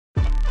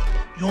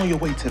You're on your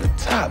way to the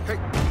top.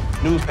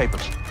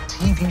 Newspapers,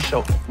 TV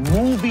show,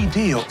 movie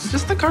deals.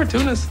 Just the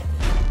cartoonist.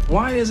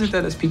 Why is it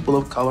that as people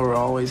of color are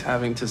always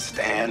having to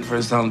stand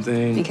for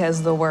something?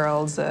 Because the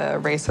world's a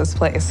racist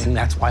place. And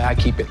that's why I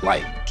keep it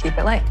light. Keep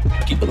it light.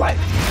 Keep it light.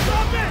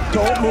 Stop it!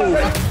 Don't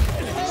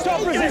move.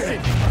 Stop resisting.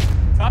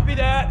 Copy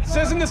that.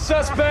 Says in the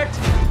suspect.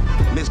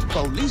 Mr.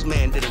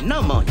 Policeman did a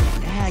number on you.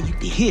 Now you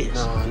can hear.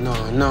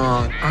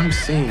 No. I'm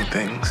seeing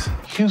things.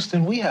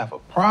 Houston, we have a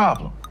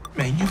problem.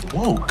 Man, you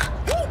woke.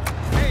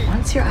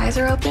 Once your eyes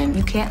are open,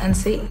 you can't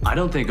unsee. I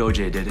don't think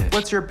OJ did it.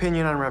 What's your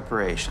opinion on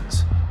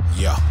reparations?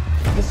 Yeah.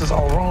 This is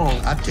all wrong.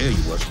 I tell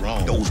you what's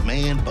wrong. Those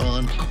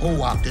man-bun,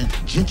 co-opting,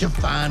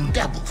 gentrifying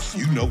devils.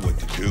 You know what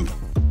to do.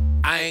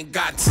 I ain't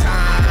got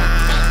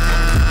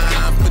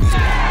time for this.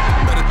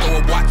 Better throw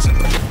a watch in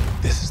the...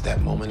 This is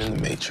that moment in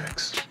the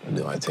Matrix.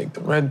 Do I take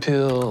the red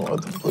pill or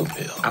the blue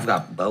pill? I've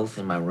got both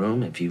in my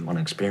room if you want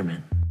to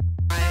experiment.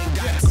 I ain't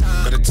got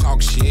time. Better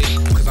talk shit,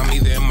 cause I'm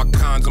either in my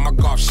cons or my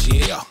golf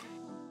shit. Yeah.